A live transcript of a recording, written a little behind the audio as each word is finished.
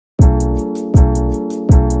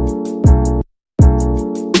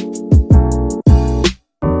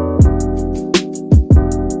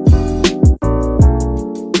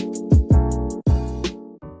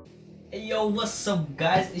what's up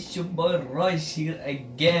guys, it's your boy Royce here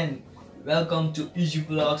again. Welcome to ISHU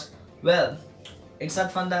Vlogs. Well, ik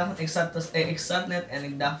zat net en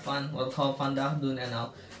ik dacht van, wat gaan we vandaag doen? En nou,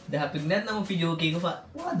 daar heb ik net naar mijn video gekeken van,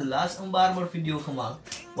 wat, de laatste een barber video gemaakt.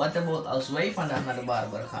 What about als wij vandaag naar de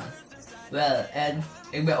barber gaan? Wel, en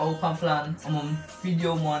ik ben ook van plan om een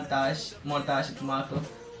video montage te maken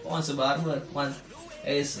voor onze barber. Want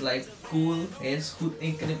hij is like cool, hij is goed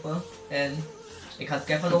inknippen. En ik had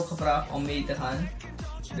Kevin ook gevraagd om mee te gaan.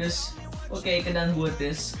 Dus we kijken dan hoe het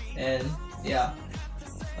is. En ja,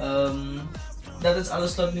 dat is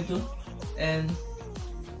alles tot nu toe. En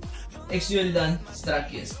ik zie jullie dan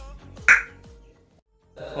strakjes.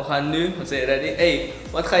 We gaan nu, wat zijn je ready? Hey,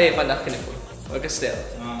 wat ga je vandaag knippen? Welke stijl?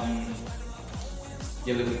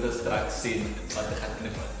 Jullie moeten straks zien wat ik ga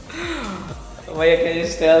knippen. Maar je kent je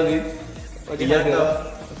stijl niet. Wat je gaat doen?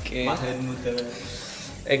 Oké. Maar hun moeten...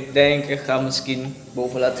 Ik denk, ik ga misschien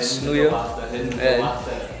boven laten snoeien. En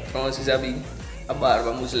trouwens is Abi een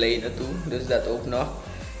barber moest lenen naartoe, dus dat ook nog.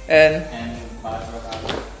 En barber gaan.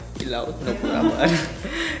 Ilaut, no programma.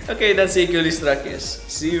 Oké, dan zie ik jullie strakjes.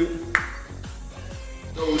 See you.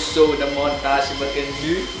 Zo, de montage begint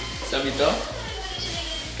nu. Sabi toch?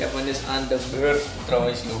 Kevin is aan de beurt.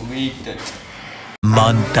 Trouwens, je weet het.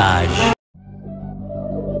 Montage.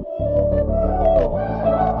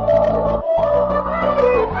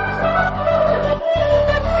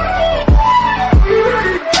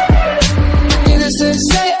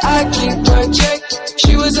 Say I keep her check.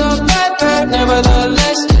 She was a bad,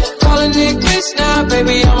 nevertheless. Calling it quits now,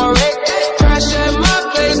 baby, I'm a wreck. Crash at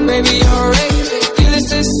my place, baby, I'm a wreck. Needless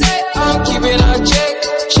to say, I'm keeping her check.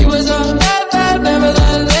 She was a bad,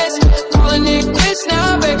 nevertheless. Calling it quits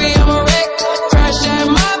now, baby, I'm a wreck. Crash at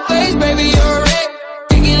my place, baby, you're a wreck.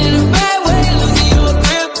 Thinking in a bad way, losing your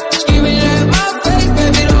grip. Screaming at my face,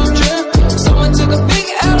 baby, don't trip. Someone took a big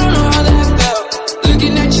L, don't know how that felt.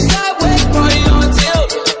 Looking at you sideways, party on tilt.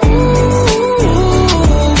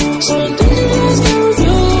 So I'm thinking let's get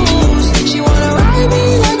confused. She wanna ride me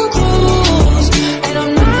like a cruise, and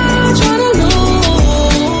I'm not trying to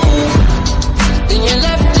lose. Then you're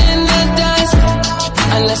left in the dust,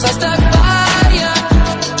 unless I stuck by ya.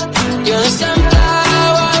 You're a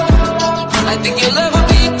sunflower. I think your love would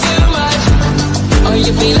be too much, or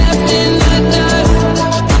you'd be left in the dust,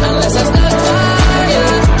 unless I stuck by ya.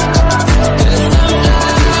 You're a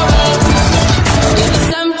sunflower.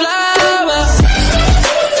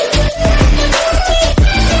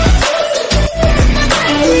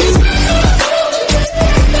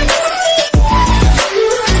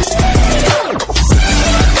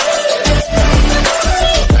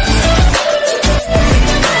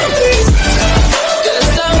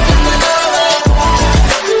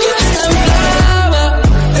 You're a sunflower.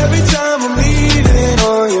 Every time I'm leaving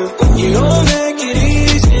on you, you don't make it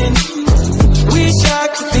easy. Wish I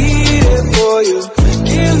could be there for you.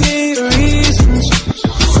 Give me the reasons.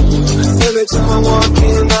 Every time I'm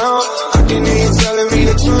walking out, I can hear you telling me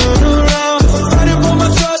to turn around. Fighting for my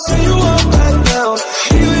trust so you won't back down.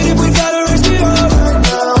 Even if we gotta risk it all right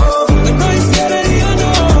now. I know you're scared of the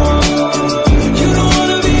unknown. You don't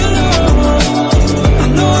wanna be alone. I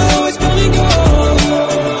know I always come and go,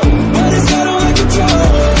 but it's out of my control.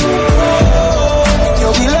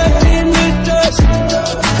 You'll be left in the dust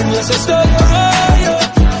unless I stuck by you.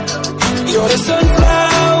 You're the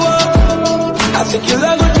sunflower. I think your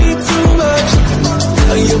love would be too much.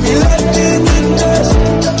 You'll be left in the dust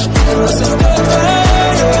unless I stuck by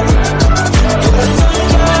you. You're the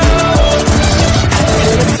sunflower.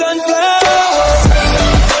 You're the sunflower.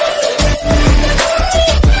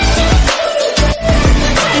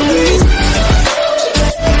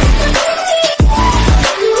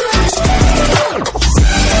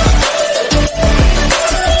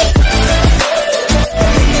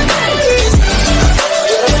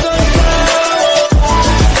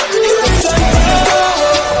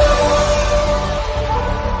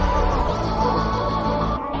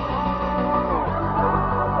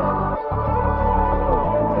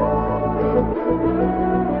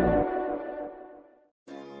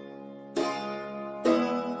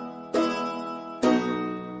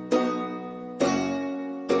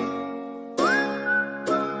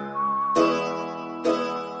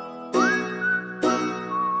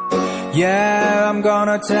 Yeah, I'm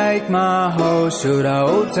gonna take my horse to the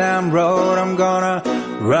old town road. I'm gonna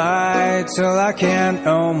ride till I can't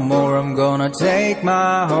no more. I'm gonna take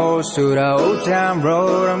my horse to the old town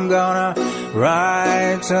road. I'm gonna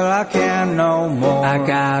ride till I can't no more. I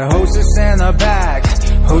got horses in the back,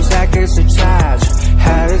 horse that gets attached.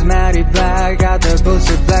 Hair is matty black, got the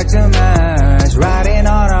boots black to match. Riding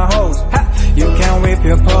on a horse, ha, you can whip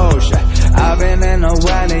your Porsche. I've been in a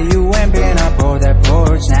while and you ain't been up on that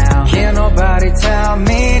porch now. Can't nobody tell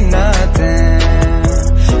me nothing.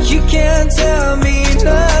 You can't tell me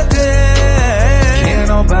nothing. Can't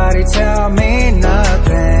nobody tell me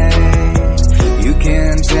nothing. You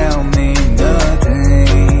can't tell me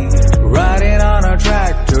nothing. Riding on a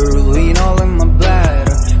tractor, lean all in my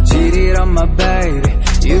bladder, cheated on my baby.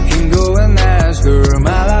 You can go and ask her.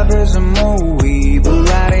 My life is a movie, but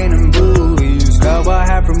riding in booties. Cowboy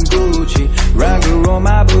hat from Gucci, rocker on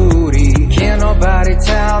my booty. Can't nobody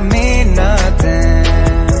tell me nothing.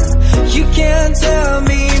 You can't tell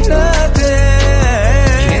me nothing.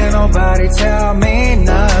 Can't nobody tell me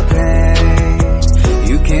nothing.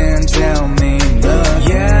 You can't tell me nothing.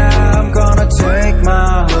 Yeah, I'm gonna take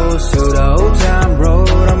my horse to the old town road.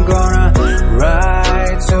 I'm gonna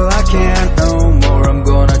ride till I can't no more. I'm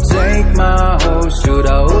gonna take my horse to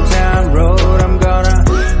the old town road. I'm gonna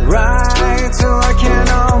ride till I can't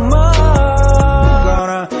no more. I'm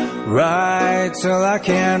gonna ride till I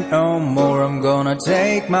can't no more. I'm gonna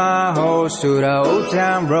take my horse to the old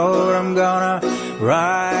town road. I'm gonna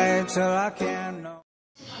ride till I can't no more.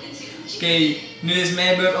 Oké, nu is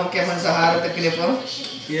mijn beurt om Kevin zijn haren te knippen.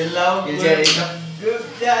 Je lauw. Je zei ik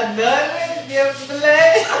Ja, daar is je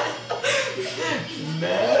blij.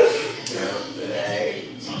 Daar is je blij.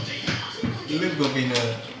 Lu go binnen.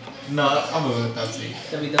 Nou, amo tak sih.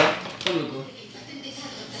 Tapi dah, kau luku.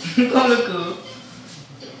 Kau luku.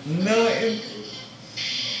 No,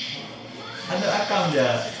 ano akam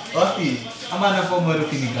ya? Roti. Amana po mo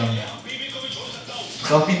roti ni kamya.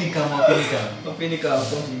 Kopi ni kam, kopi ni kam. Kopi ni kau,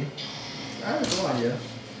 kopi. Ah, itu aja.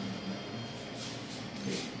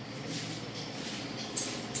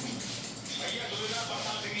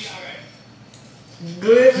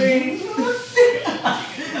 Goreng.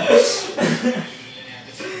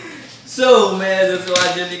 So man,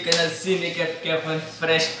 zoals jullie kunnen zien, ik heb Kevin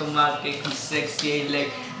fresh gemaakt. Kijk hoe sexy hij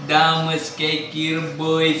lijkt. Dames, kijk hier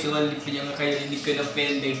boys. Zoals lieve jongen gaan jullie niet kunnen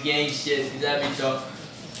vinden. Gang shit, die zijn niet toch.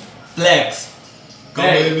 Flex. Kom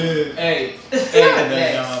Hey, in. hey, Ada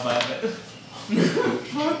flex. nama apa?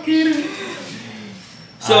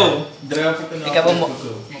 So, Drop itu ik heb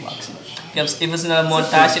ik heb even snel een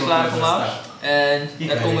montage klaargemaakt. En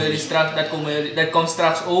dat komt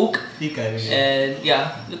straks ook. En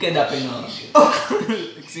ja, look at that nou.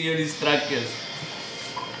 Ik zie jullie straks.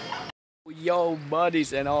 Yo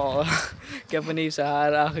buddies en al. Ik heb heeft zijn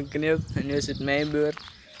haar aangeknipt en nu is het mijn beurt.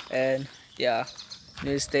 En ja,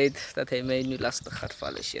 nu is het tijd dat hij mij nu lastig gaat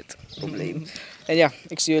vallen. Shit, probleem. En ja,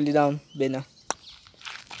 ik zie jullie dan binnen.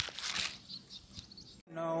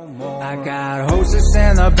 I got hoses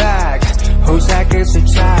in the back, hose jackets to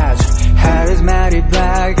charge. Hair is matted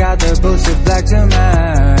black, got the boots of black to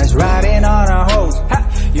match. Riding on a hose, ha,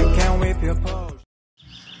 you can whip your pose.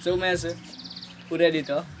 Zo mensen, hoe ready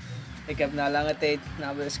toch? Ik heb na lange tijd,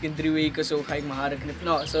 na misschien 3 weken zo, ga ik mijn haren knippen.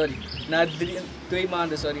 No, sorry. Na 2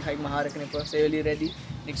 maanden, sorry, ga ik mijn haren knippen. Zijn jullie ready?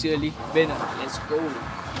 Ik zie jullie binnen. Let's go.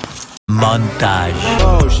 Montage.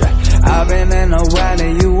 I've been in a while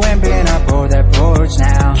and you ain't been up on that porch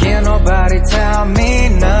now. Can't nobody tell me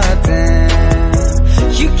nothing.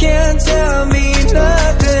 You can't tell me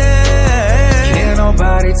nothing. Can't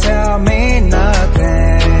nobody tell me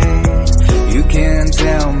nothing. You can't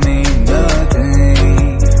tell me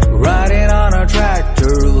nothing. Riding on a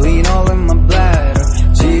tractor, lean all in my bladder,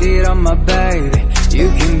 cheated on my baby.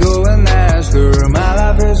 You can go and ask her. My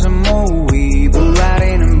life is a movie, but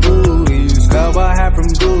riding in booties. Cowboy hat from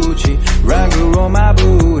Gucci, rocker on my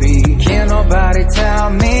booty. Can't nobody tell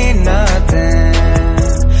me nothing.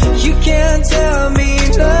 You can't tell me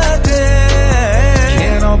nothing.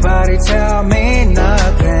 Can't nobody tell me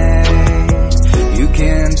nothing. You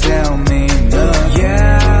can't tell me nothing.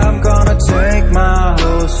 Yeah, I'm gonna take my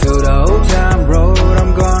horse to the old town road.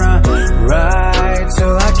 I'm gonna ride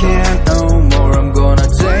till I can't no more. I'm gonna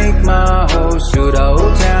take my horse to the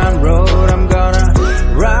old town road. I'm gonna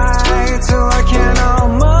ride till I can't no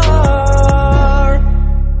more.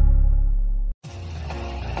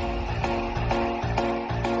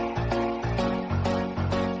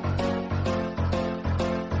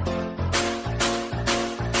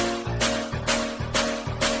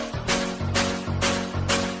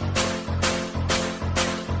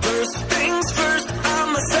 First things first,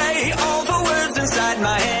 I'ma say all the words inside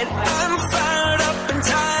my head. I'm fired up and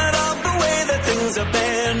tired of the way that things have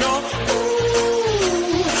been. Oh,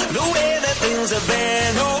 ooh, the way that things have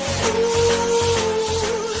been. Oh,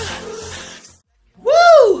 ooh.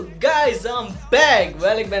 Woo! Guys, I'm back!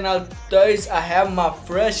 Well, ik ben al thuis. I have my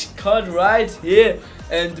fresh cut right here.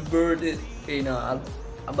 And the bird is, you know,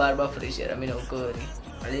 a barber fresh here. I mean, okay.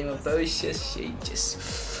 Alleen maar puistjes, sheetjes.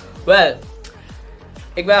 Well,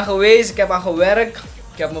 Ik ben geweest, ik heb aan gewerkt.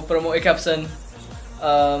 Ik heb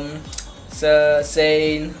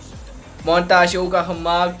zijn montage ook al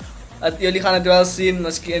gemaakt. Jullie gaan het wel zien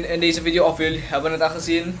misschien in deze video, of jullie hebben het al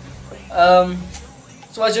gezien.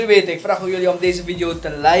 Zoals jullie weten, ik vraag jullie om deze video te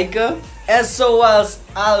liken. En zoals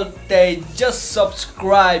altijd, just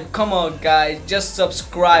subscribe. Come on guys, just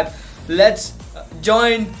subscribe. Let's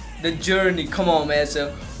join the journey. Come on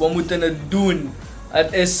mensen, we moeten het doen.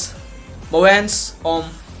 Het is mijn wens om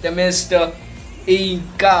tenminste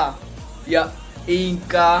 1k. Ja,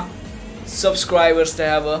 1k subscribers te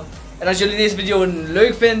hebben. En als jullie deze video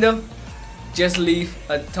leuk vinden, just leave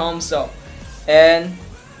a thumbs up. En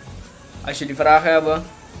als jullie vragen hebben,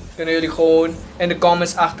 kunnen jullie gewoon in de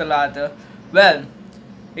comments achterlaten. Wel,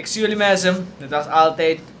 ik zie jullie mensen. Net als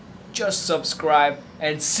altijd, just subscribe.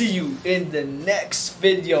 And see you in the next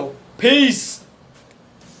video. Peace!